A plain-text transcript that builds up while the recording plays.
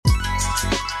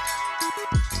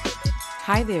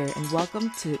Hi there, and welcome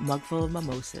to Mugful of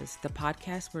Mimosas, the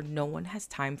podcast where no one has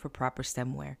time for proper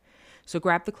stemware. So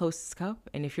grab the closest cup,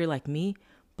 and if you're like me,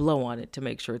 blow on it to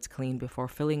make sure it's clean before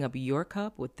filling up your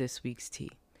cup with this week's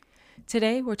tea.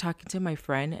 Today, we're talking to my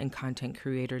friend and content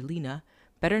creator Lena,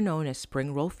 better known as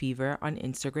Spring Roll Fever on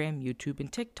Instagram, YouTube,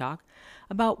 and TikTok,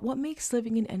 about what makes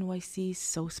living in NYC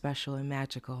so special and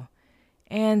magical,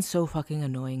 and so fucking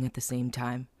annoying at the same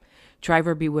time.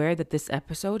 Driver beware that this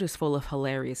episode is full of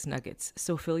hilarious nuggets,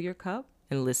 so fill your cup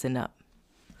and listen up.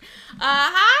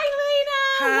 Hi, Lena!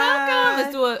 Hi. Welcome!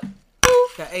 Let's do it.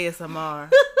 The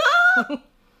ASMR.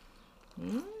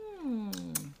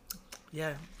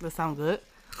 Yeah, that sounds good.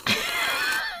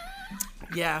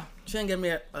 Yeah, she didn't give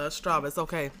me a straw, but it's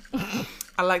okay.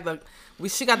 I like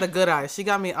she got the good eyes. She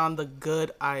got me on the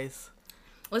good eyes.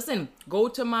 Listen, go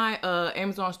to my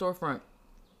Amazon storefront.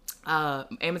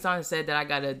 Amazon said that I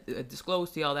gotta disclose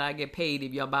to y'all that I get paid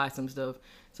if y'all buy some stuff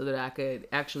so that I could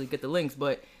actually get the links.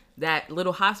 But that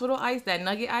little hospital ice, that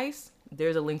nugget ice,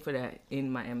 there's a link for that in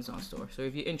my Amazon store. So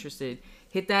if you're interested,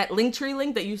 hit that Linktree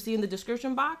link that you see in the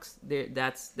description box. There,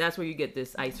 that's where you get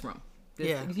this ice from.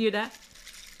 Yeah. You hear that?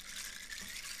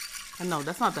 I know,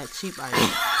 that's not that cheap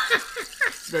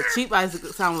ice. The cheap ice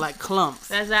sound like clumps.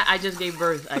 That's that I just gave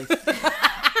birth ice.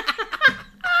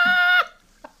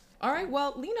 All right,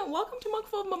 well, Lena, welcome to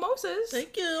Mugful of Mimosas.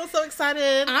 Thank you. I'm so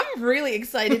excited. I'm really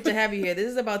excited to have you here. This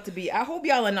is about to be, I hope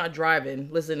y'all are not driving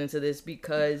listening to this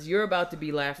because you're about to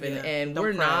be laughing and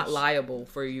we're not liable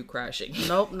for you crashing.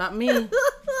 Nope, not me.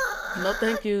 No,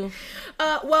 thank you.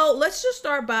 Well, let's just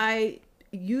start by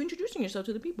you introducing yourself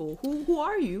to the people. Who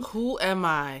are you? Who am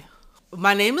I?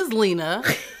 My name is Lena.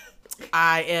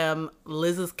 I am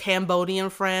Liz's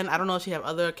Cambodian friend. I don't know if she have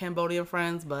other Cambodian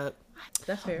friends, but...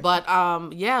 That's fair. But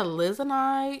yeah, Liz and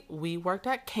I, we worked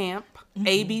at camp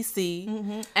ABC.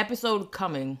 Mm-hmm. Episode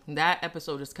coming. That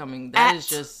episode is coming. That is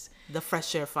just the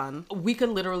Fresh Air Fun. We could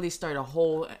literally start a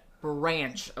whole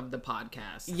branch of the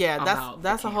podcast. Yeah,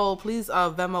 that's a whole. Please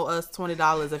Venmo us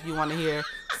 $20 if you want to hear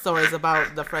stories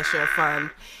about the Fresh Air Fun.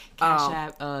 Cash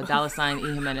App $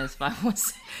 E Jimenez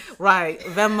 516. Right,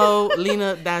 Venmo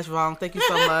Lena-Wrong. Thank you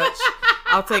so much.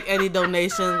 I'll take any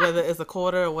donation, whether it's a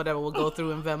quarter or whatever. We'll go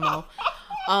through in Venmo.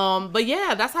 But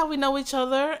yeah, that's how we know each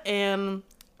other. And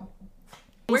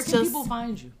where can people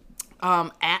find you?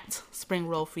 At Spring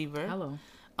Roll Fever. Hello.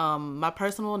 My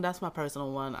personal one, that's my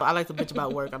personal one. I like to bitch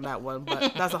about work on that one,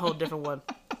 but that's a whole different one.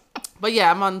 But yeah,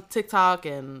 I'm on TikTok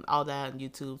and all that and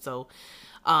YouTube. So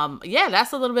yeah,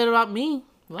 that's a little bit about me.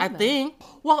 I think.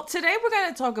 Well, today we're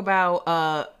going to talk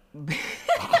about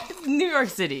New York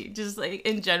City, just like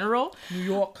in general. New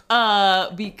York.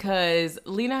 Because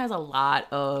Lena has a lot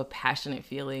of passionate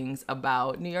feelings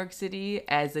about New York City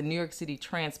as a New York City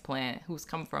transplant who's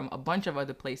come from a bunch of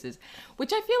other places,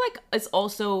 which I feel like is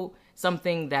also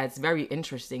something that's very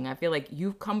interesting. I feel like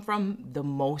you've come from the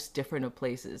most different of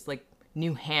places. Like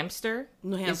New Hampshire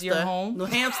is your home. New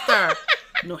Hampshire.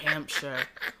 New Hampshire.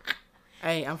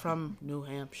 Hey, I'm from New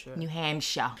Hampshire. New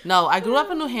Hampshire. No, I grew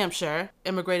up in New Hampshire.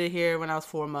 Immigrated here when I was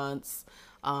 4 months.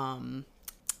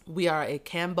 We are a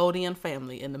Cambodian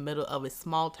family in the middle of a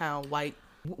small town white.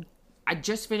 I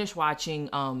just finished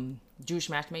watching Jewish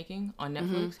Matchmaking on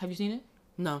Netflix. Mm-hmm. Have you seen it?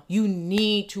 No. You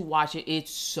need to watch it. It's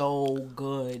so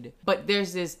good. But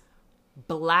there's this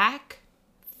black,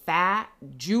 fat,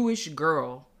 Jewish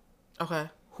girl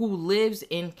who lives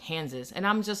in Kansas. And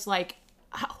I'm just like,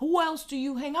 who else do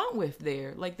you hang out with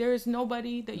there? Like, there is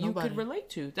nobody that you could relate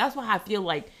to. That's why I feel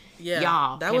like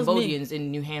y'all Cambodians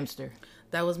in New Hampshire.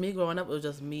 That was me growing up. It was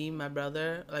just me, my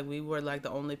brother. Like, we were like the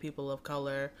only people of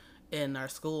color in our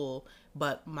school.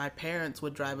 But my parents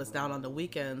would drive us down on the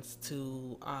weekends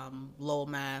to Lowell,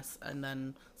 Mass, and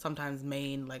then sometimes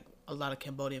Maine, like a lot of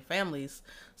Cambodian families.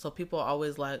 So people are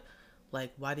always like,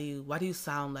 why do you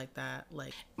sound like that?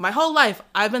 Like, my whole life,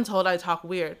 I've been told I talk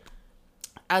weird.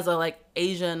 As a like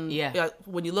Asian,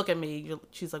 when you look at me,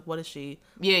 she's like, "What is she?"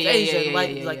 Asian,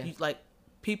 like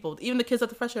people, even the kids at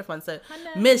the Fresh Air Fund said,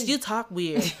 "Miss, you talk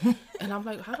weird," and I'm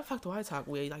like, "How the fuck do I talk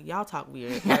weird? Like y'all talk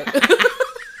weird." Like,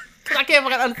 I can't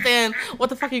fucking understand what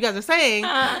the fuck you guys are saying.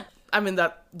 I mean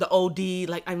the OD,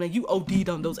 like I mean you OD'd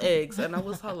on those eggs, and I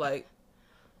was all like,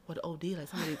 "What OD? Like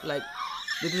somebody like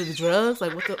they did the drugs?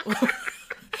 Like what the?"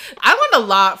 I learned a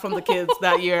lot from the kids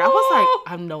that year. I was like,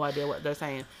 I have no idea what they're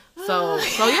saying. So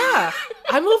yeah,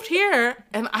 I moved here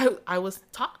and I was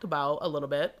talked about a little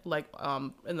bit, like,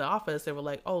 in the office. They were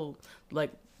like, oh,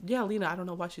 like, yeah, Lena, I don't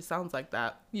know why she sounds like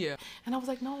that. Yeah. And I was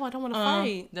like, no, I don't want to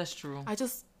fight. That's true. I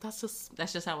just that's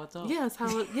just how I talk. Yeah, it's how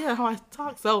I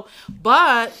talk. So,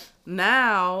 but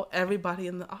now everybody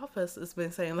in the office has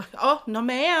been saying like, "Oh, no,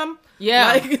 ma'am." Yeah.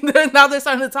 Like now they're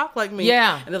starting to talk like me.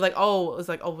 Yeah. And they're like, "Oh,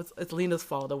 it's Lena's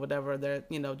fault or whatever." They're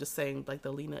just saying like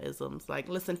the Lena-isms. Like,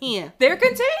 listen here. They're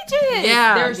contagious.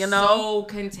 Yeah, They're so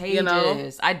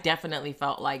contagious. I definitely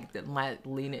felt like my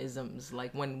Lena-isms,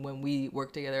 like when we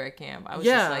worked together at camp. I was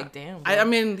just like, damn. I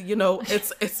mean,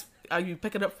 it's you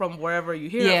pick it up from wherever you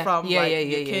hear it from, your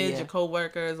kids, your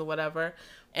coworkers, or whatever.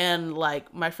 And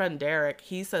like my friend Derek,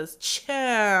 he says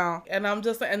 "chow," and I'm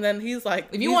just, and then he's like,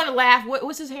 if you want to laugh,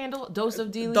 what's his handle? Dose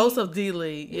of D.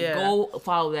 Yeah. Go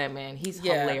follow that man. He's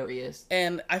hilarious.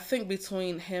 And I think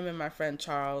between him and my friend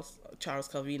Charles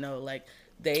Calvino, like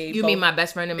You mean my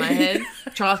best friend in my head?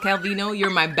 Charles Calvino, you're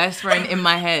my best friend in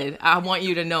my head. I want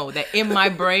you to know that in my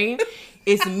brain,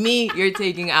 it's me you're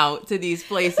taking out to these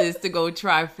places to go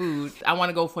try food. I want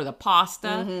to go for the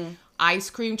pasta, ice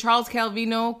cream. Charles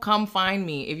Calvino, come find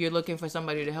me if you're looking for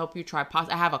somebody to help you try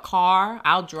pasta. I have a car.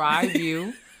 I'll drive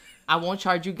you. I won't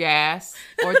charge you gas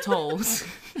or tolls.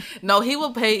 No, he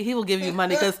will pay. He will give you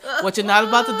money, because what you're not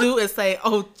about to do is say,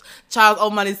 "Oh, Charles,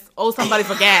 owe somebody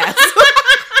for gas."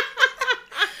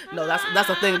 No, that's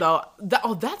a thing though.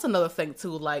 That's another thing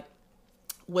too. Like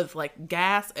with like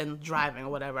gas and driving or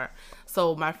whatever.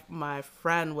 So my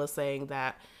friend was saying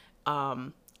that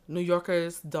New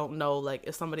Yorkers don't know, like,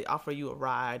 if somebody offer you a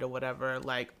ride or whatever,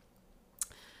 like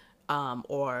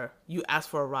or you ask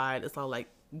for a ride, it's all like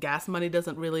gas money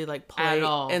doesn't really like play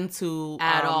into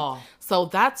at all. So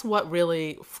that's what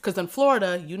really, because in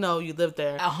Florida, you live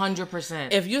there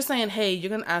 100%. If you're saying, hey, you're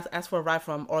gonna ask for a ride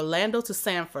from Orlando to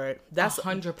Sanford, that's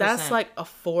 100%. That's like a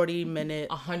 40-minute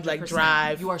like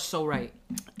drive. You are so right.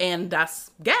 And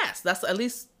that's gas. That's at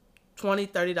least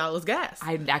 $20-$30 gas.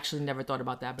 I actually never thought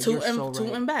about that, but you're so right.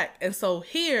 To and back. And so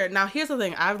here's the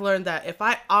thing. I've learned that if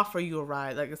I offer you a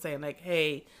ride, like I'm saying, like,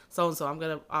 hey, so and so, I'm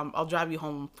gonna I'll drive you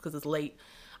home because it's late.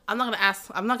 I'm not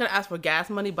gonna ask for gas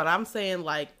money, but I'm saying,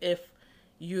 like, if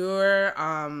you're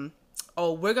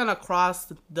we're gonna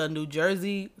cross the New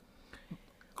Jersey,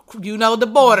 the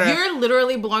border. You're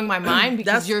literally blowing my mind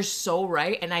because you're so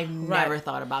right, and I never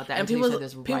thought about that. And people you said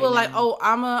this people are like, oh,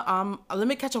 let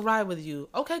me catch a ride with you.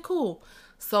 Okay, cool.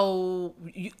 So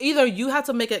either you have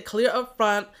to make it clear up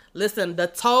front. Listen, the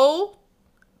toll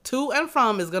to and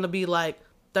from is gonna be like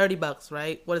 $30,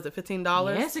 right? What is it, $15?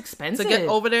 Yeah, it's expensive to get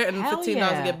over there, and Hell $15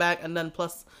 to get back, and then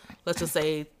plus, let's just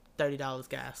say $30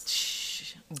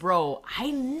 gas. Bro,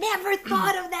 I never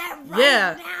thought of that now.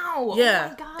 Yeah. Oh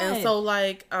my God. And so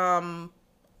like,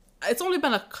 it's only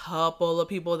been a couple of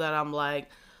people that I'm like,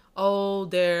 oh,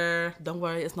 don't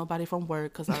worry, it's nobody from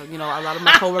work, because a lot of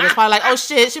my coworkers probably like, oh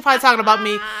shit, she probably talking about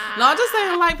me. No, I'm just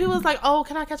saying, like, people's like, oh,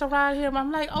 can I catch a ride here? And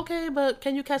I'm like, okay, but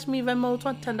can you catch me Venmo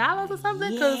 $10 or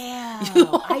something? Yeah,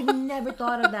 I've never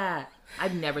thought of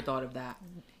that.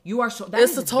 You are so, that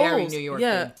it's is very New York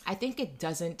thing. I think it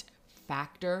doesn't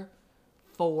factor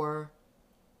for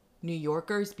New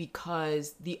Yorkers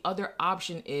because the other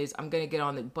option is I'm gonna get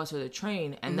on the bus or the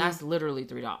train, and that's literally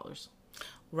 $3.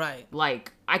 Right.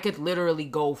 Like, I could literally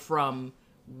go from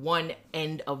one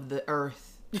end of the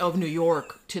earth of New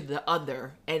York to the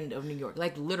other end of New York.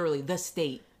 Like, literally the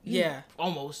state. Yeah.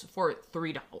 Almost for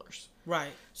 $3.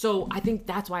 Right. So I think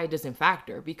that's why it doesn't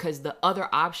factor, because the other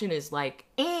option is like,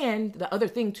 and the other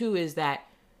thing too is that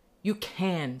you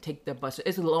can take the bus.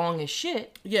 It's long as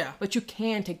shit. Yeah. But you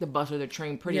can take the bus or the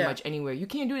train pretty much anywhere. You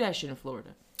can't do that shit in Florida.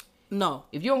 No.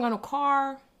 If you don't got no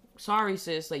car, sorry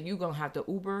sis, like, you gonna have to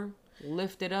Uber,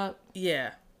 lift it up.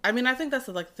 Yeah. I mean, I think that's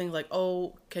the thing, like,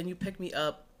 oh, can you pick me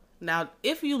up? Now,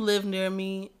 if you live near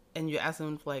me and you're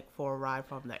asking for a ride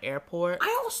from the airport.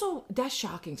 That's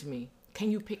shocking to me. Can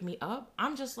you pick me up?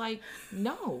 I'm just like,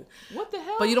 no. What the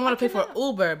hell? But you don't want to pay for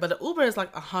Uber. But the Uber is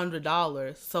like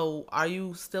 $100. So are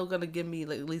you still going to give me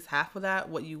like at least half of that?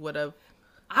 What you would have.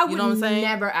 I would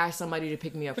never ask somebody to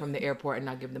pick me up from the airport and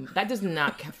not give them. That does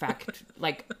not fact.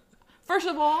 Like, first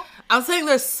of all, I'm saying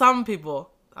there's some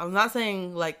people. I'm not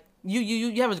saying like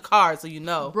you have a car, so you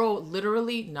know. Bro,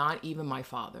 literally not even my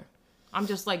father. I'm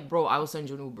just like, bro, I will send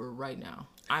you an Uber right now.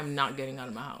 I'm not getting out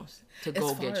of my house to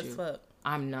go get you. Fuck.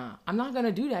 I'm not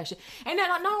gonna do that shit. And then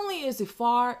not only is it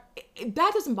far,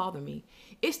 that doesn't bother me.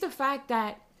 It's the fact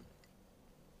that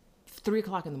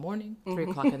 3:00 in the morning,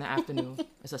 3:00 in the afternoon.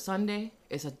 It's a Sunday.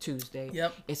 It's a Tuesday.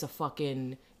 Yep. It's a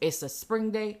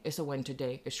spring day. It's a winter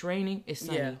day. It's raining. It's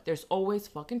sunny. Yeah. There's always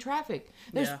fucking traffic.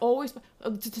 There's always.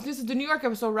 This is the New York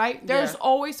episode, right? There's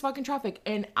always fucking traffic.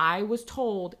 And I was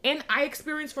told, and I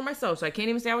experienced for myself, so I can't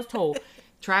even say I was told.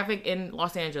 Traffic in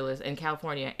Los Angeles and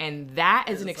California, and that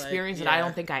is an experience that I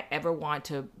don't think I ever want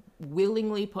to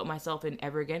willingly put myself in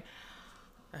ever again.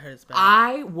 I heard it's bad.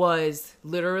 I was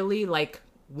literally like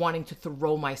wanting to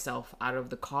throw myself out of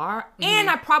the car, and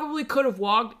I probably could have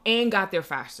walked and got there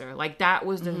faster. Like that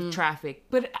was the traffic.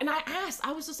 And I asked,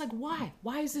 I was just like, why?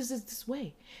 Why is this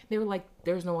way? They were like,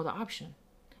 there's no other option.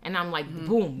 And I'm like,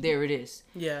 boom, there it is.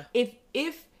 Yeah.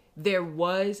 If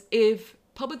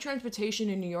public transportation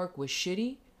in New York was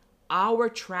shitty, our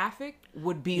traffic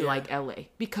would be like LA,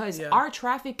 because our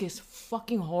traffic is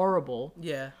fucking horrible.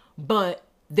 Yeah. But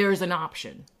there's an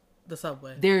option. The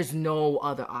subway. There's no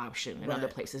other option in other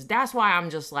places. That's why I'm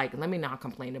just like, let me not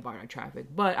complain about our traffic.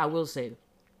 But I will say,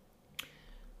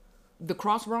 the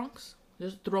Cross Bronx,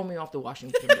 just throw me off the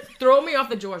Washington. Throw me off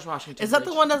the George Washington. Is that Bridge.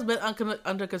 the one that's been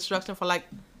under construction for like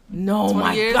No, 20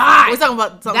 my years? God. We're talking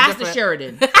about something That's different. the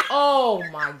Sheridan. Oh,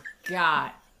 my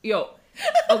God. Yo,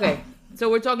 okay. So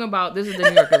we're talking about, this is the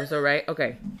New York episode, right?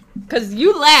 Okay. Because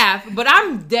you laugh, but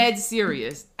I'm dead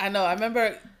serious. I know. I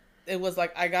remember it was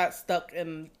like I got stuck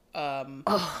in... I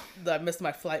missed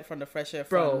my flight from the Fresh Air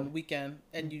Fun weekend,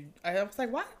 and I was like,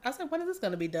 "What?" I was like, "When is this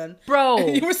gonna be done, bro?"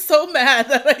 And you were so mad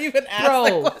that I even asked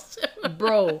that question,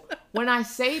 bro. When I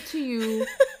say to you,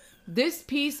 this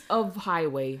piece of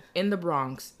highway in the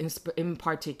Bronx, in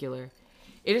particular,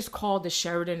 it is called the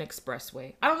Sheridan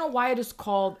Expressway. I don't know why it is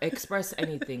called Express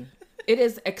anything. It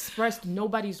is expressed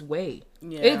nobody's way.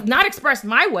 Yeah. It's not expressed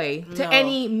my way to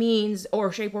any means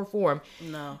or shape or form.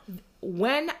 No.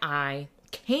 When I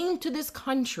came to this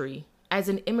country as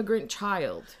an immigrant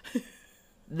child,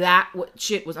 that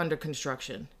shit was under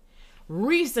construction.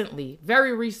 Recently,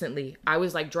 very recently, I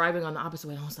was like driving on the opposite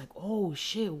way, and I was like, oh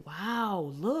shit,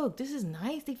 wow, look, this is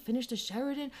nice. They finished the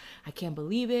Sheridan. I can't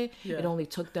believe it. Yeah. It only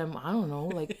took them, I don't know,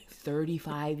 like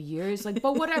 35 years. Like,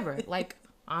 but whatever. Like,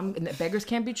 beggars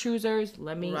can't be choosers.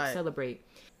 Let me celebrate.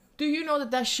 Do you know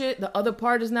that shit, the other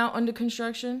part is now under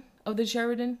construction? Of the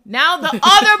Sheridan. Now the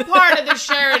other part of the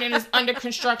Sheridan is under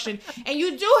construction, and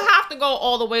you do have to go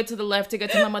all the way to the left to get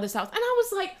to my mother's house. And I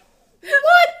was like,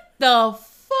 what the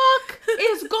fuck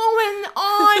is going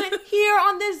on here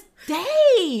on this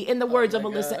day? In the words of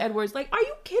Alyssa Edwards, like, are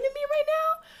you kidding me right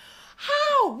now?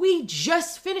 How? We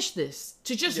just finished this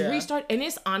to just restart, and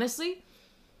it's honestly,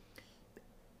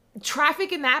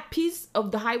 traffic in that piece of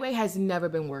the highway has never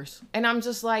been worse. And I'm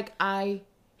just like, I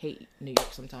hate New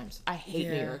York sometimes. I hate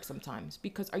New York sometimes,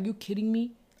 because are you kidding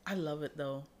me? I love it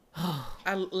though.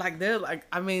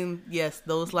 Yes,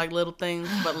 those like little things,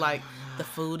 but like the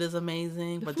food is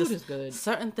amazing. The food is good.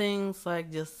 Certain things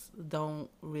like just don't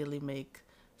really make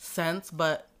sense,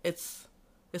 but it's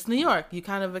New York. You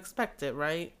kind of expect it,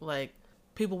 right? Like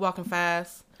people walking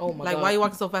fast. Oh my God. Like why you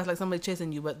walking so fast? Like somebody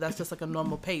chasing you, but that's just like a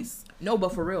normal pace. No,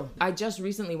 but for real. I just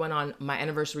recently went on my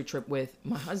anniversary trip with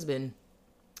my husband.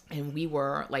 And we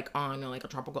were like on like a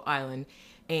tropical island,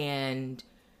 and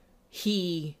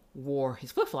he wore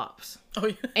his flip-flops. Oh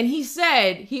yeah. And he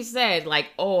said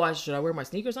like, oh, should I wear my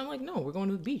sneakers? I'm like, no, we're going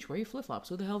to the beach. Wear your flip-flops.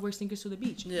 Who the hell wears sneakers to the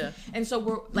beach? Yeah. And so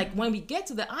we're like, when we get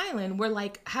to the island, we're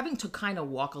like having to kind of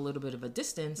walk a little bit of a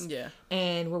distance. Yeah.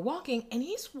 And we're walking, and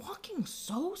he's walking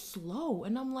so slow,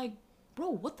 and I'm like, bro,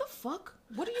 what the fuck?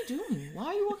 What are you doing? Why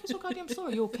are you walking so goddamn slow?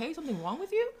 Are you okay? Something wrong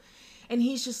with you? And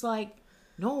he's just like,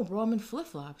 no, bro, I'm in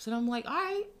flip-flops. And I'm like, all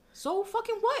right, so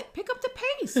fucking what? Pick up the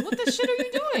pace. What the shit are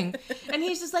you doing? And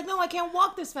he's just like, no, I can't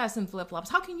walk this fast in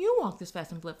flip-flops. How can you walk this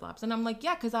fast in flip-flops? And I'm like,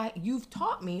 yeah, because you've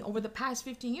taught me over the past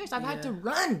 15 years. I've had to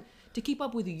run to keep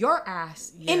up with your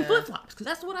ass in flip-flops, because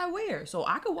that's what I wear. So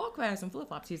I could walk fast in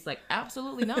flip-flops. He's like,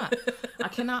 absolutely not. I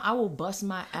cannot. I will bust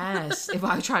my ass if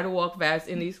I try to walk fast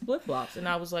in these flip-flops. And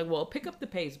I was like, well, pick up the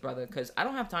pace, brother, because I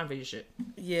don't have time for your shit.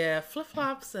 Yeah,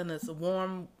 flip-flops, and it's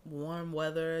warm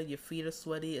weather. Your feet are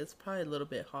sweaty. It's probably a little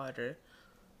bit harder.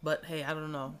 But hey, I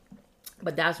don't know.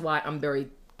 But that's why I'm very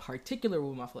particular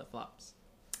with my flip-flops.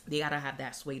 They gotta have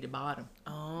that suede bottom.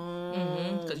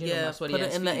 Oh, because put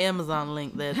it in the Amazon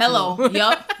link there. Hello,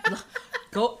 yup.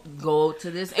 Go to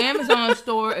this Amazon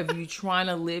store if you're trying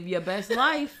to live your best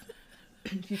life.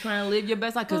 If you're trying to live your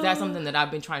best life, because that's something that I've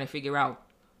been trying to figure out.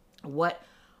 What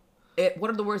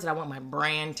are the words that I want my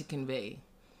brand to convey?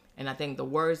 And I think the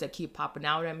words that keep popping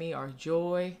out at me are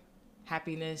joy,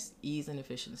 happiness, ease, and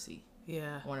efficiency.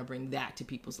 Yeah. I want to bring that to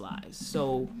people's lives.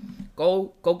 So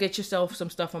go get yourself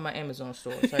some stuff on my Amazon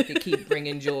store so I can keep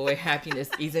bringing joy, happiness,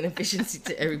 ease, and efficiency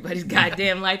to everybody's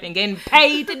goddamn life and getting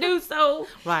paid to do so.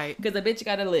 Right. Because a bitch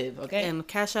gotta live, okay? And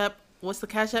Cash App, what's the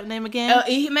Cash App name again?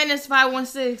 Jimenez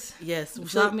 516. Yes.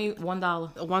 Drop me $1.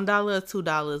 $1 or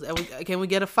 $2. And can we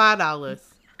get a $5?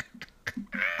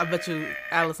 I bet you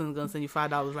Allison's gonna send you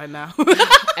 $5 right now.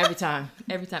 Every time.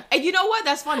 And you know what?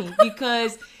 That's funny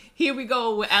because here we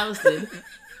go with Allison.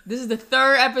 This is the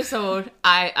third episode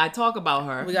I talk about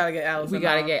her. We gotta get Allison. We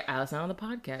gotta get Allison on the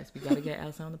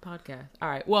podcast. All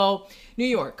right. Well, New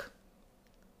York.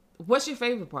 What's your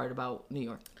favorite part about New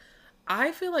York?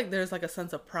 I feel like there's like a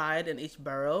sense of pride in each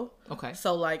borough. Okay.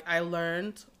 So like I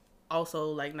learned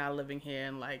also like not living here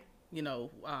and like, you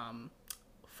know,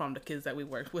 from the kids that we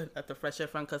worked with at the Fresh Air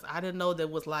Front, because I didn't know there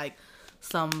was like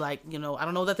some like, you know, I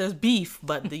don't know that there's beef,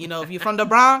 but you know, if you're from the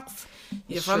Bronx,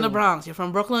 you're from the Bronx. You're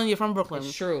from Brooklyn, you're from Brooklyn.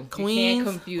 It's true. Queens, you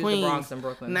can't confuse the Bronx and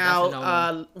Brooklyn.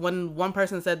 Now, when one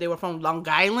person said they were from Long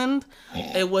Island,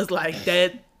 it was like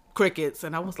dead crickets,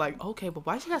 and I was like, okay, but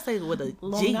why should I say it with a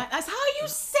G? That's how you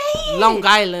say it. Long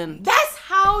Island. That's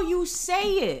how you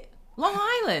say it. Long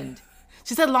Island.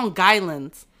 She said Long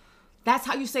Island. That's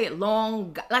how you say it.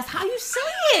 That's how you say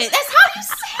it. That's how you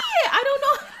say it. I don't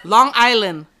know. Long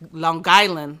Island. Long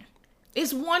Island.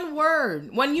 It's one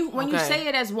word. When you say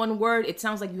it as one word, it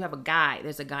sounds like you have a guy.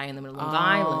 There's a guy in the middle of Long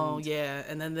Island. Oh, yeah.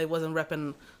 And then they wasn't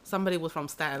repping. Somebody was from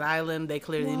Staten Island. They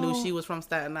clearly knew she was from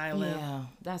Staten Island. Yeah,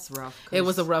 that's rough. That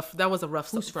was a rough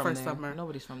who's from first there? summer.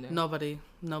 Nobody's from there. Nobody.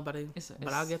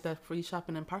 But I'll get that free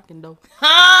shopping and parking though.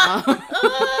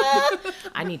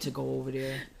 I need to go over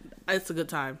there. It's a good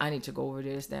time. I need to go over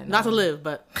there. Not to live,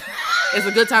 but it's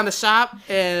a good time to shop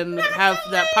and have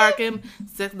that parking.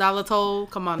 $6 toll.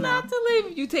 Come on now. Not to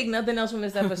live. You take nothing else from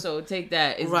this episode. Take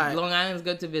that. Right. Long Island's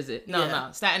good to visit. No.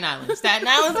 Staten Island. Staten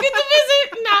Island's good to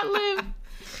visit. Not live.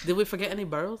 Did we forget any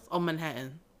boroughs? Oh,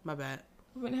 Manhattan. My bad.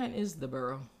 Manhattan is the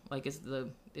borough. Like it's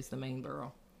the main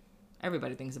borough.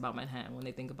 Everybody thinks about Manhattan when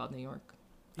they think about New York.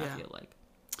 Yeah. I feel like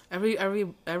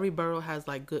every borough has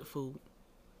like good food.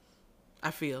 I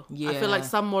feel like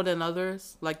some more than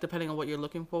others, like depending on what you're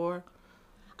looking for.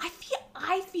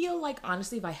 I feel like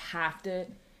honestly, if I have to,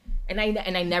 and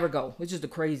I never go, which is the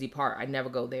crazy part. I never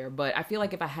go there, but I feel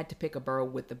like if I had to pick a borough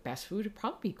with the best food, it'd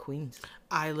probably be Queens.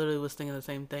 I literally was thinking the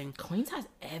same thing. Queens has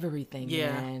everything,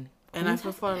 man. And I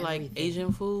prefer like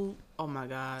Asian food. Oh my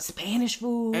god, Spanish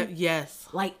food. Yes,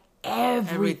 like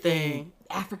everything.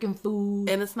 African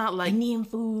food, and it's not like Indian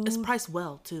food. It's priced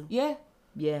well too. Yeah.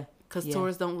 Because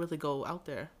tourists don't really go out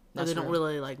there. They don't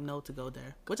really like know to go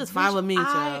there, which is fine with me,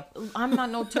 child. I'm not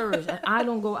no tourist, and I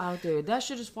don't go out there. That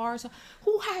shit is far as hell.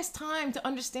 Who has time to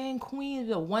understand Queens?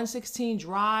 The 116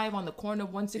 Drive on the corner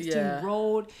of 116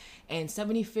 Road and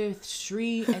 75th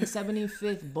Street and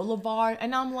 75th Boulevard,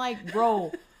 and I'm like,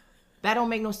 bro, that don't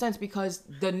make no sense because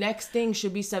the next thing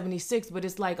should be 76, but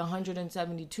it's like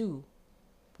 172.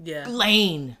 Yeah.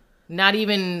 Lane, not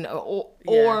even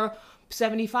or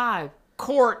 75.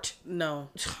 Court. No.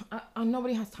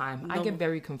 Nobody has time. No. I get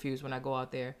very confused when I go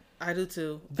out there. I do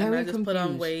too. Very and I just confused. Put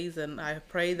on Waze and I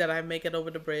pray that I make it over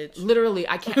the bridge. Literally,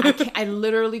 I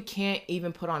literally can't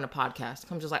even put on a podcast.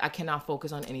 I'm just like, I cannot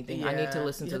focus on anything. Yeah. I need to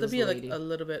listen to this lady. You have to be like a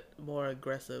little bit more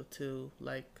aggressive too,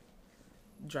 like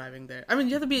driving there. I mean,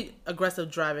 you have to be aggressive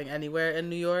driving anywhere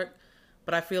in New York,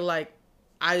 but I feel like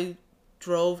I'm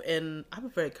a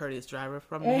very courteous driver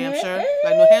from New Hampshire.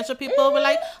 Like New Hampshire people were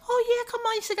like, oh yeah, come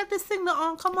on, you should get this signal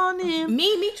on. Come on in.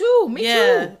 Me too.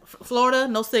 Yeah. Florida,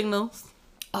 no signals.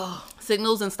 Oh.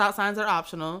 Signals and stop signs are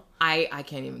optional. I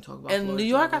can't even talk about. In New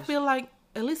York, drivers. I feel like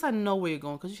at least I know where you're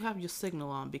going because you have your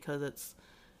signal on because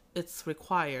it's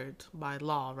required by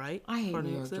law, right? I hate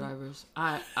New York drivers.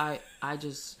 I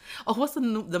just. Oh, what's the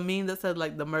meme that said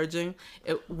like the merging?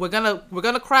 We're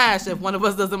gonna crash if one of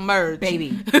us doesn't merge,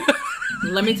 baby.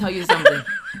 Let me tell you something.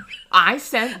 I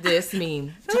sent this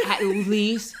meme to at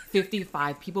least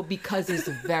 55 people because it's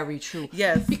very true.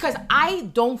 Yes. Because I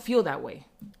don't feel that way.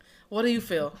 What do you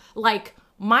feel? Like,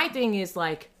 my thing is,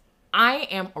 like, I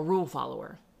am a rule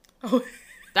follower. Oh.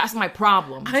 That's my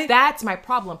problem. That's my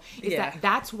problem.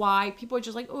 That's why people are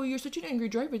just like, oh, you're such an angry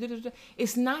driver.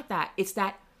 It's not that. It's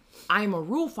that I'm a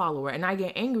rule follower and I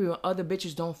get angry when other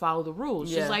bitches don't follow the rules.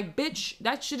 She's like, bitch,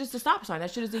 that shit is the stop sign.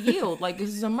 That shit is the yield. Like,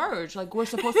 this is a merge. Like, we're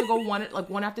supposed to go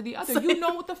one after the other. You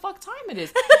know what the fuck time it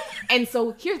is. And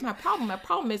so here's my problem. My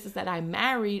problem is that I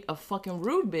married a fucking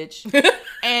rude bitch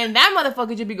and that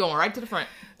motherfucker should be going right to the front.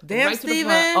 Damn, right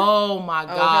Steven. Oh my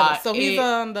God. So he's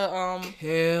on the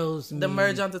kills me. The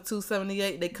merge onto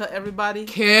 278. They cut everybody.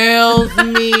 Kills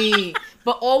me.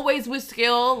 But always with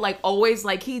skill, like always,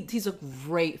 like he's a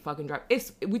great fucking driver.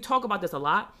 We talk about this a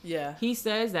lot. Yeah. He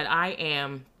says that I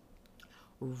am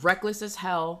reckless as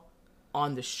hell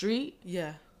on the street.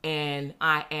 Yeah. And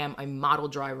I am a model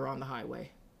driver on the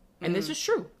highway. And this is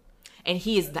true. And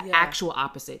he is the actual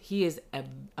opposite. He is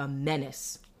a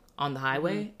menace on the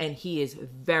highway, and he is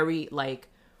very like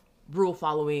rule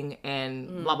following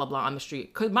and blah blah blah on the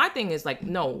street. Cause my thing is like,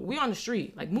 no, we on the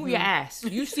street. Like, move your ass.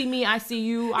 You see me, I see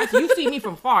you. You see me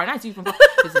from far, and I see you from far.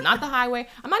 This is not the highway.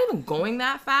 I'm not even going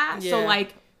that fast. So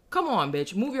like, come on,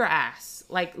 bitch, move your ass.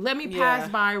 Like, let me pass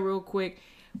by real quick.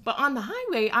 But on the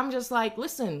highway, I'm just like,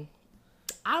 listen,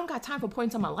 I don't got time for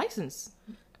points on my license.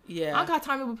 Yeah. I don't got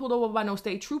time to be pulled over by no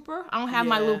state trooper. I don't have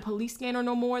my little police scanner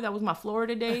no more. That was my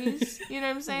Florida days. You know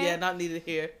what I'm saying? Yeah, not needed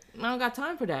here. I don't got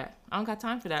time for that.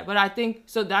 But I think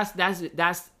so.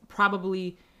 That's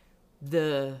probably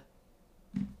the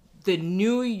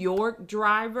New York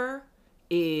driver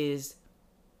is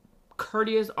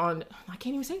courteous on. I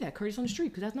can't even say that courteous on the street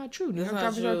because that's not true. New York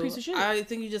drivers are a piece of shit. I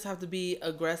think you just have to be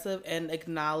aggressive and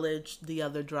acknowledge the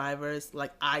other drivers,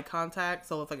 like eye contact.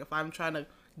 So if I'm trying to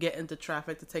get into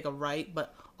traffic to take a right,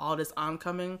 but all this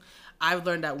oncoming, I've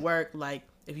learned at work, like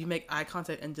if you make eye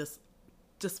contact and just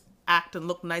act and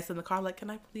look nice in the car, like, can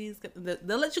I please get,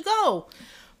 they'll let you go.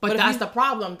 But that's the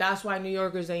problem. That's why New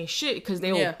Yorkers ain't shit, because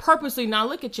they will purposely not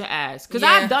look at your ass. Because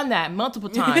I've done that multiple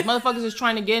times. Motherfuckers is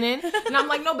trying to get in, and I'm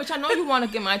like, no, bitch, I know you want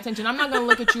to get my attention. I'm not going to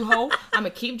look at you, hoe. I'm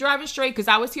going to keep driving straight because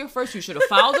I was here first. You should have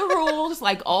followed the rules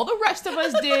like all the rest of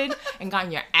us did and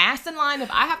gotten your ass in line.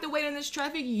 If I have to wait in this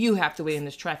traffic, you have to wait in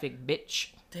this traffic, bitch.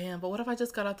 Damn, but what if I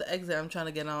just got out the exit I'm trying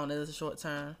to get on? It's a short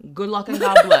turn. Good luck and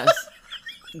God bless.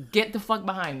 Get the fuck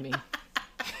behind me.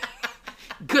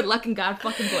 Good luck and God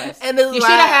fucking bless. And you should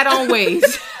have had on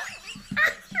Waze.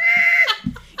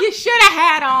 You should have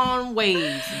had on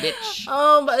Waze, bitch.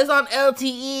 But it's on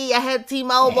LTE. I had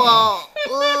T-Mobile.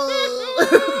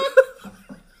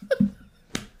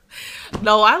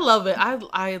 No, I love it.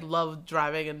 I love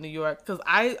driving in New York because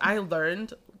I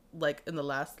learned, like, in the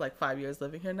last, like, 5 years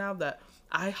living here now that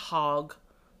I hog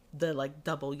the, like,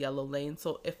 double yellow lane.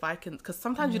 So if I can, because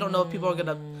sometimes you don't know if people are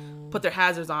gonna put their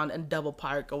hazards on and double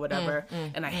park or whatever,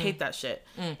 and I hate that shit.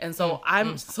 And so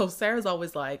so Sarah's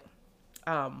always like,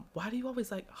 why do you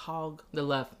always like hog the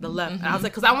left? And I was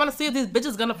like, because I want to see if these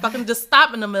bitches gonna fucking just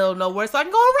stop in the middle of nowhere so I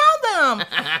can go around them.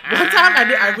 One time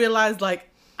I realized, like,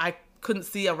 I couldn't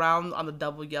see around on the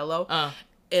double yellow.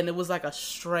 And it was like a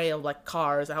stray of like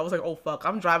cars. And I was like, oh fuck,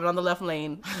 I'm driving on the left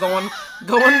lane, going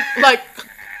like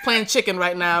playing chicken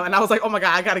right now. And I was like, oh my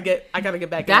God, I gotta get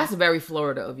back. That's very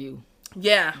Florida of you.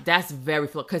 Yeah. That's very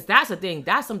Florida. Because that's the thing.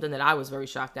 That's something that I was very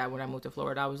shocked at when I moved to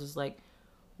Florida. I was just like,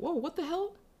 whoa, what the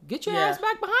hell? Get your ass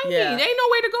back behind me. There ain't no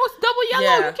way to go. It's double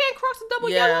yellow. You can't cross the double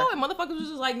yellow. And motherfuckers was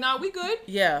just like, nah, we good.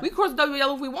 Yeah. We cross the double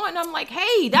yellow if we want. And I'm like,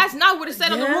 hey, that's not what it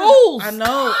said on the rules. I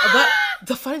know. But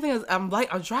the funny thing is,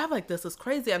 I drive like this. It's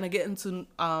crazy. And I get into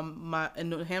in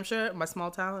New Hampshire, my small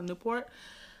town in Newport.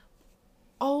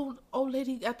 Old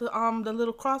lady at the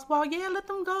little crosswalk. Yeah, let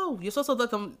them go. You're supposed to let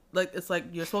them, like, it's like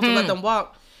you're supposed to let them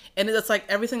walk. And it's like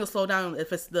everything will slow down.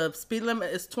 If it's the speed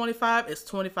limit is 25, it's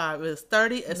 25. If it's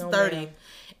 30, it's 30. Man.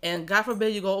 And God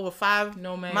forbid you go over 5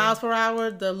 miles per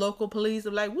hour, the local police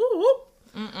are like, whoop, whoop.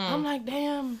 I'm like,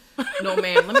 damn. No,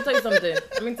 man. Let me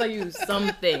tell you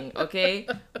something. Okay?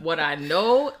 What I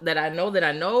know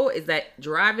is that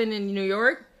driving in New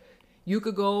York, you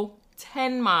could go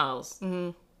 10 miles,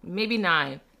 maybe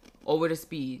 9 over the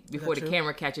speed before the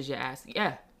camera catches your ass.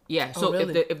 Yeah. Yeah. So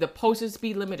really? if the posted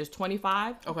speed limit is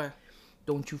 25,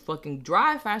 don't you fucking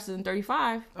drive faster than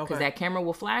 35 because that camera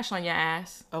will flash on your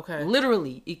ass. Okay.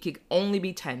 Literally, it could only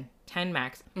be 10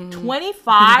 max.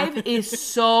 25 is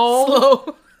so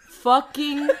slow.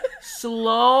 Fucking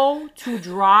slow to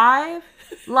drive.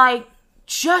 Like,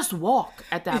 just walk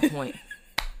at that point.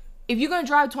 If you're going to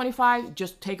drive 25,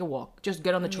 just take a walk. Just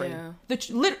get on the train.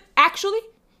 Yeah. Actually,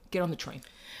 get on the train.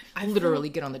 Literally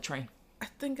get on the train. I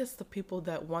think it's the people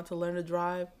that want to learn to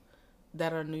drive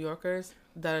that are New Yorkers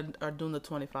that are doing the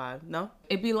 25. No?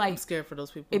 It'd be like, I'm scared for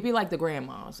those people. It'd be like the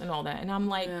grandmas and all that. And I'm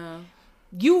like,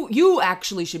 you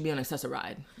actually should be on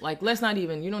Accessoride. Like, you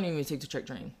don't even take the trick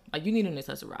train. Like, you need an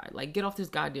Accessoride. Like, get off this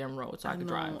goddamn road so I can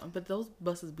drive. But those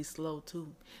buses be slow too.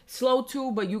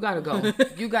 But you gotta go.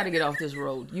 You gotta get off this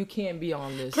road. You can't be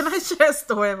on this. Can I share a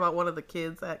story about one of the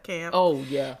kids at camp? Oh,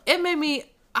 yeah. It made me,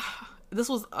 this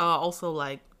was also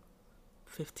like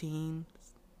 15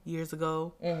 years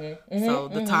ago. So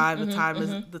the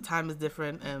time is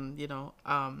different. And, you know,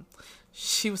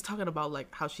 she was talking about like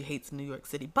how she hates New York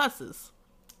City buses.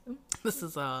 This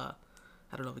is I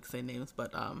don't know if we can say names,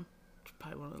 but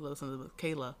probably want to listen to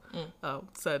Kayla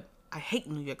said, I hate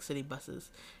New York City buses.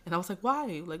 And I was like,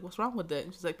 why? Like, what's wrong with it?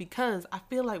 And she's like, because I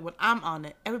feel like when I'm on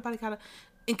it, everybody kind of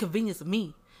inconvenience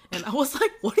me. And I was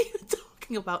like, what are you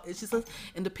talking about? And she says,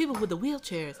 and the people with the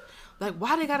wheelchairs, like,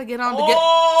 why they gotta get on to get?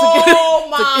 Oh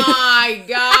my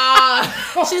God!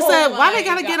 She said, why they my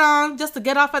gotta God. get on just to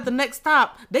get off at the next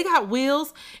stop? They got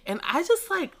wheels. And I just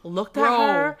like looked at Bro.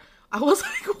 her. I was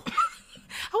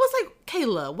like,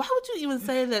 Kayla, why would you even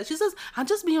say that? She says, I'm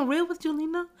just being real with you,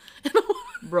 Lena.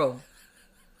 Bro.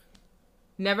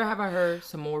 Never have I heard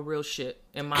some more real shit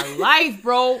in my life,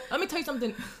 bro. Let me tell you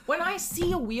something. When I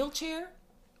see a wheelchair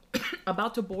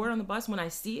about to board on the bus, when I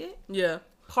see it, Yeah.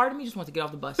 part of me just wants to get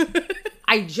off the bus.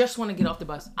 I just want to get off the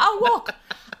bus. I'll walk.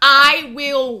 I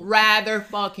will rather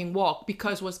fucking walk,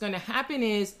 because what's going to happen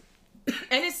is,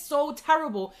 and it's so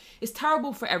terrible. It's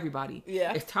terrible for everybody.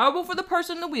 Yeah. It's terrible for the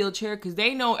person in the wheelchair, because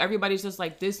they know everybody's just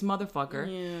like, this motherfucker.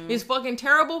 Yeah. It's fucking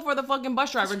terrible for the fucking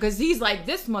bus driver, because he's like,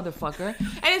 this motherfucker.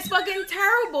 And it's fucking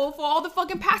terrible for all the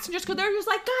fucking passengers, because they're just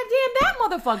like, God damn that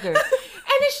motherfucker.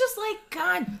 And it's just like,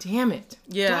 God damn it.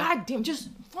 Yeah. God damn, just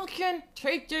fucking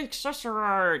take the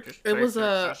accessory. It was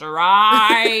a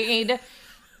accessory.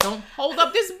 Don't hold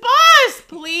up this bus,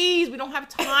 please. We don't have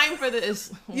time for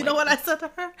this. Oh you know what I said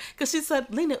to her? Because she said,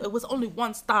 Lena, it was only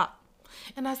one stop.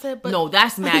 And I said, but no,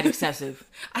 that's mad excessive.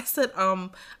 I said,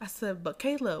 but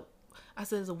Kayla, I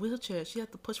said, it's a wheelchair. She has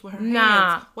to push with her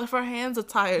Nah. hands. What if her hands are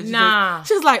tired? Nah.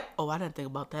 She's like, oh, I didn't think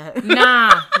about that.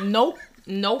 Nah. Nope.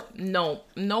 I'm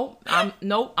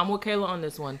with Kayla on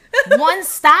this one. One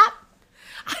stop?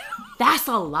 That's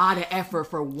a lot of effort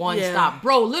for one stop.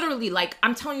 Bro, literally, like,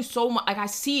 I'm telling you so much. Like, I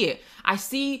see it. I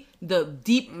see the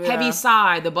deep, heavy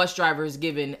sigh the bus driver is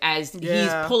giving as he's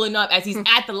pulling up, as he's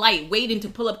at the light, waiting to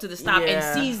pull up to the stop and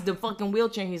sees the fucking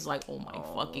wheelchair. And he's like, oh my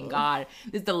fucking God.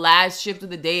 This is the last shift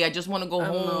of the day. I just want to go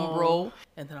home, bro.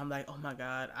 And then I'm like, oh my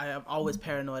God. I am always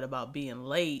paranoid about being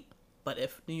late. But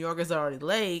if New Yorkers are already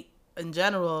late, in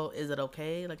general, is it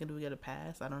okay? Like, do we get a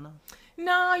pass? I don't know.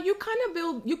 Nah, you kind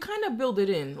of build it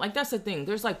in. Like, that's the thing.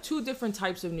 There's like two different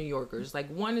types of New Yorkers. Like,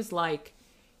 one is like,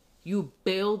 you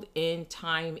build in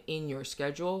time in your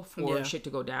schedule for shit to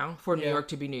go down, for New York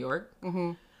to be New York.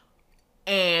 Mm-hmm.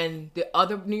 And the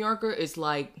other New Yorker is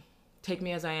like, take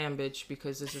me as I am, bitch,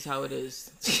 because this is how it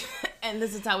is. And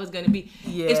this is how it's going to be.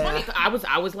 Yeah. It's funny.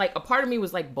 I was like, a part of me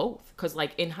was like both. Because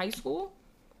like in high school,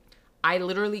 I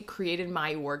literally created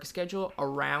my work schedule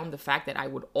around the fact that I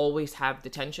would always have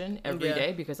detention every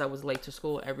day because I was late to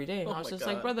school every day. And I was just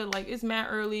like, brother, like, it's mad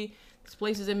early. This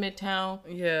place is in Midtown.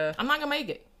 Yeah. I'm not going to make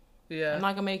it. Yeah. I'm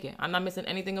not going to make it. I'm not missing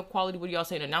anything of quality. What do y'all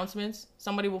saying? Announcements?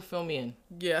 Somebody will fill me in.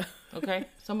 Yeah. Okay?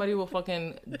 Somebody will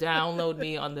fucking download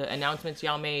me on the announcements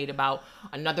y'all made about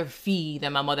another fee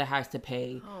that my mother has to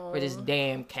pay for this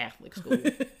damn Catholic school.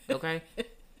 Okay?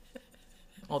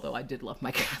 Although I did love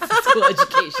my Catholic school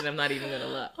education. I'm not even going to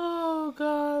lie. Oh,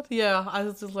 God. Yeah, I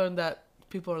just learned that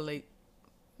people are late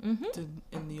in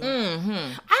New York.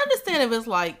 Mm-hmm. I understand if it's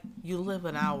like you live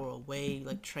an hour away,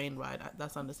 like train ride.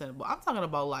 That's understandable. I'm talking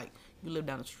about like you live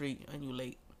down the street and you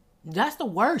late. That's the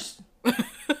worst.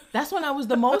 That's when I was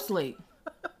the most late.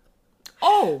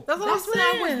 Oh, that's when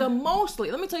I was the most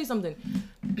late. Let me tell you something.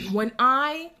 When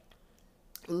I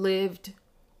lived,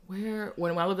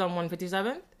 when I lived on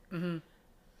 157th,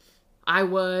 I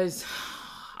was,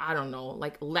 I don't know,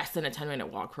 like less than a 10-minute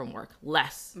walk from work.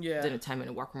 Less than a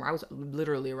 10-minute walk from work. I was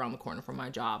literally around the corner from my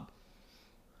job.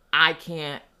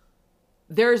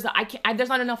 There's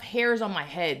not enough hairs on my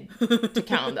head to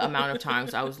count the amount of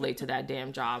times I was late to that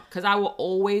damn job. Because I will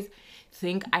always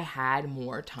think I had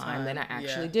more time than I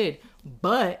actually did.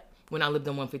 But when I lived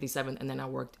on 157th and then I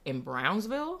worked in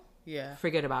Brownsville,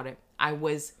 forget about it. I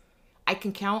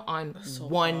can count on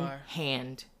one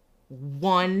hand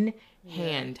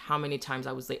how many times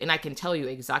I was late. And I can tell you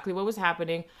exactly what was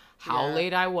happening, how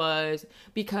late I was.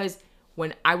 Because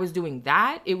when I was doing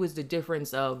that, it was the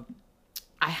difference of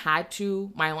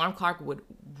my alarm clock would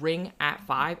ring at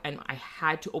 5 and I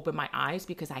had to open my eyes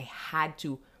because I had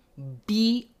to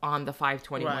be on the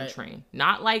 5:21 train.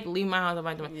 Not like leave my house at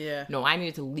 5:21. Yeah. No, I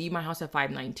needed to leave my house at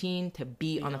 5:19 to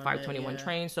be on the 5:21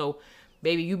 train. So,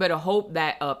 baby, you better hope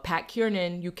that Pat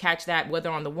Kiernan, you catch that whether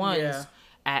on the ones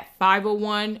at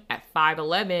 5:01, at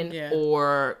 5:11,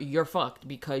 or you're fucked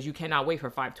because you cannot wait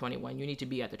for 5:21. You need to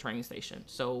be at the train station.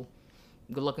 So,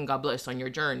 good luck and God bless on your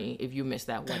journey if you miss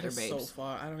that weather, babes. So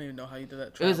far, I don't even know how you did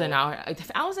that. Travel. It was an hour.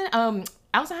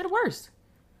 Allison had it worse.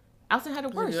 Allison had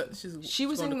it worse. She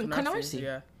was in Canarsie.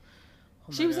 Yeah.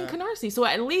 Oh she was in Canarsie. So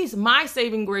at least my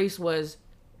saving grace was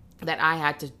that I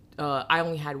had to. I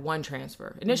only had one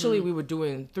transfer. Initially, we were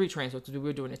doing 3 transfers because we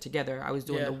were doing it together. I was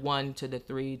doing the 1 to the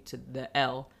 3 to the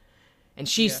L. And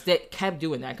she kept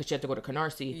doing that because she had to go to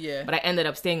Canarsie. Yeah. But I ended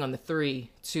up staying on the 3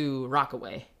 to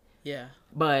Rockaway. Yeah.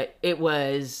 But it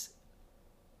was,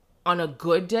 on a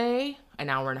good day, an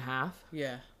hour and a half.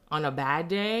 Yeah. On a bad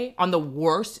day, on the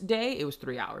worst day, it was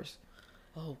 3 hours.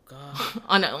 Oh God.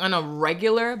 on a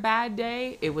regular bad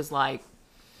day, it was like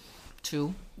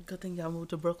 2. Good thing y'all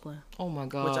moved to Brooklyn. Oh my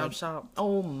God. Which I'm shocked.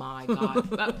 Oh my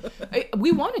God.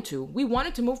 We wanted to. We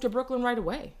wanted to move to Brooklyn right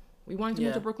away.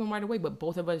 But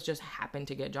both of us just happened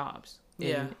to get jobs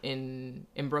in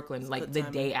Brooklyn, it's like the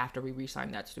day after we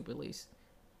re-signed that stupid lease.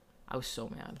 I was so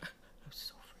mad. I was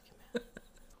so freaking mad.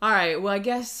 All right. Well, I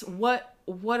guess what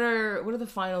are the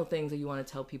final things that you want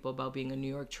to tell people about being a New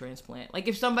York transplant? Like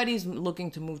if somebody's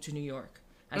looking to move to New York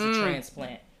as a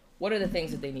transplant, what are the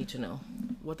things that they need to know?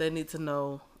 What they need to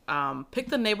know. Pick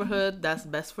the neighborhood that's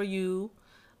best for you.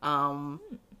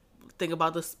 Think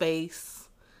about the space.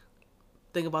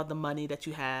 Think about the money that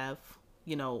you have.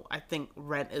 You know, I think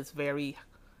rent is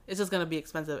it's just going to be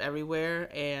expensive everywhere.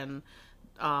 And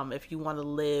if you want to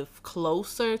live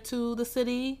closer to the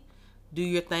city, do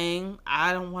your thing.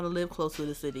 I don't want to live close to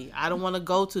the city. I don't want to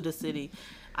go to the city.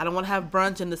 I don't want to have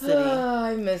brunch in the city.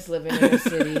 I miss living in the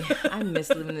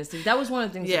city. That was one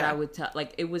of the things that I would tell.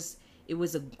 Like, it was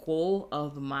a goal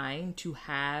of mine to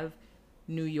have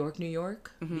New York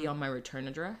be on my return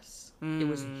address. It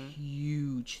was a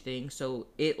huge thing. So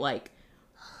it like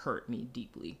hurt me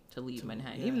deeply to leave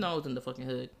Manhattan. Even though I was in the fucking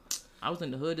hood. I was in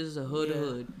the hood. This is a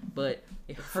hood. But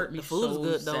it hurt me so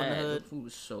good, though, sad. in the hood. The food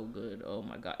was so good. Oh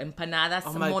my God. Empanadas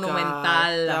Monumental.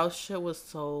 God. That shit was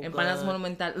so Empanadas good.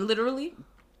 Monumental. Literally,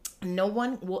 no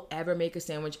one will ever make a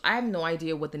sandwich. I have no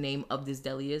idea what the name of this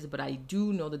deli is, but I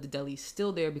do know that the deli is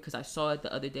still there because I saw it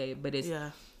the other day. But it's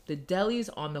the deli is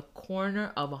on the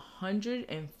corner of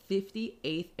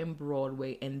 158th and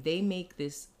Broadway, and they make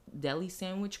this deli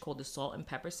sandwich called the salt and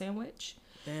pepper sandwich.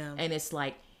 Damn. And it's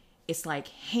like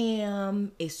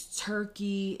ham, it's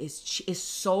turkey, it's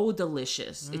so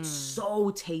delicious. It's so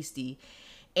tasty.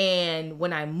 And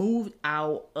when I moved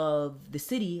out of the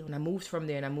city, when I moved from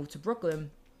there and I moved to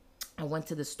Brooklyn, I went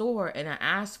to the store and I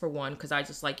asked for one because I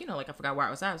just I forgot where I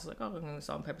was at. I was like, oh, I'm going to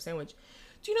salt and pepper sandwich.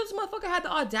 Do you know this motherfucker had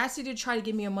the audacity to try to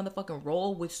give me a motherfucking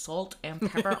roll with salt and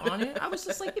pepper on it? I was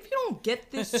just like, if you don't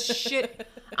get this shit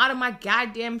out of my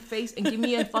goddamn face and give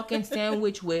me a fucking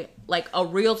sandwich with, like, a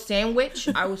real sandwich,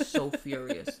 I was so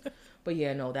furious. But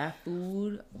yeah, no, that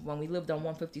food, when we lived on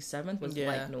 157th, was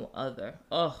like no other.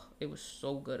 Ugh, it was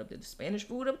so good up there. The Spanish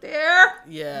food up there.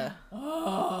 Yeah.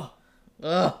 Oh.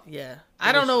 Yeah.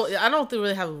 I don't know. I don't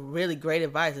really have really great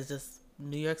advice. It's just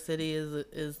New York City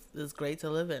is great to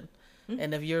live in.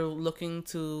 And if you're looking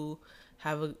to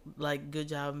have a good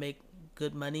job, make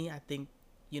good money, I think,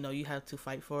 you have to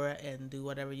fight for it and do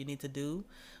whatever you need to do.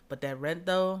 But that rent,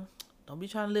 though, don't be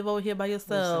trying to live over here by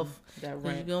yourself. Listen, that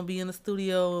rent. You're going to be in the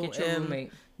studio. Get you a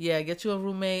roommate. Yeah, get you a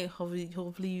roommate.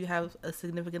 Hopefully you have a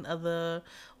significant other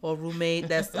or roommate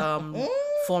that's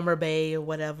former bae or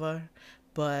whatever.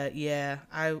 But yeah,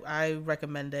 I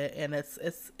recommend it. And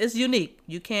it's unique.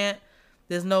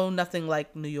 There's nothing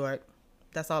like New York.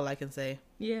 That's all I can say.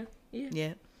 Yeah.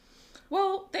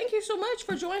 Well, thank you so much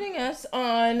for joining us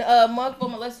on Mugful.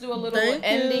 Let's do a little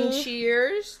ending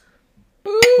cheers.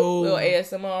 Boop. Little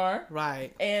ASMR.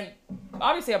 Right. And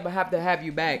obviously I have to have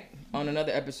you back on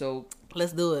another episode.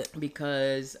 Let's do it.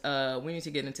 Because we need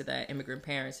to get into that immigrant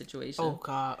parent situation. Oh,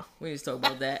 God. We need to talk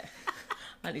about that.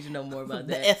 I need to know more about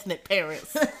that. The ethnic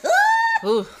parents.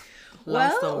 Ooh.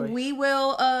 Well, we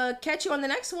will catch you on the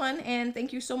next one, and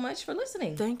thank you so much for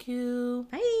listening. Thank you.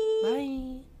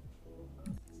 Bye.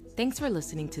 Thanks for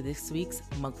listening to this week's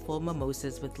Mugful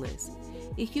Mimosas with Liz.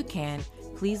 If you can,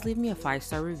 please leave me a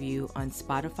 5-star review on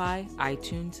Spotify,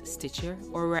 iTunes, Stitcher,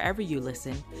 or wherever you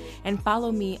listen, and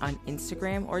follow me on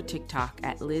Instagram or TikTok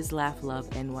at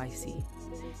LizLaughLoveNYC.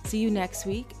 See you next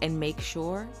week, and make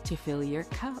sure to fill your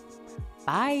cup.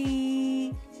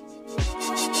 Bye.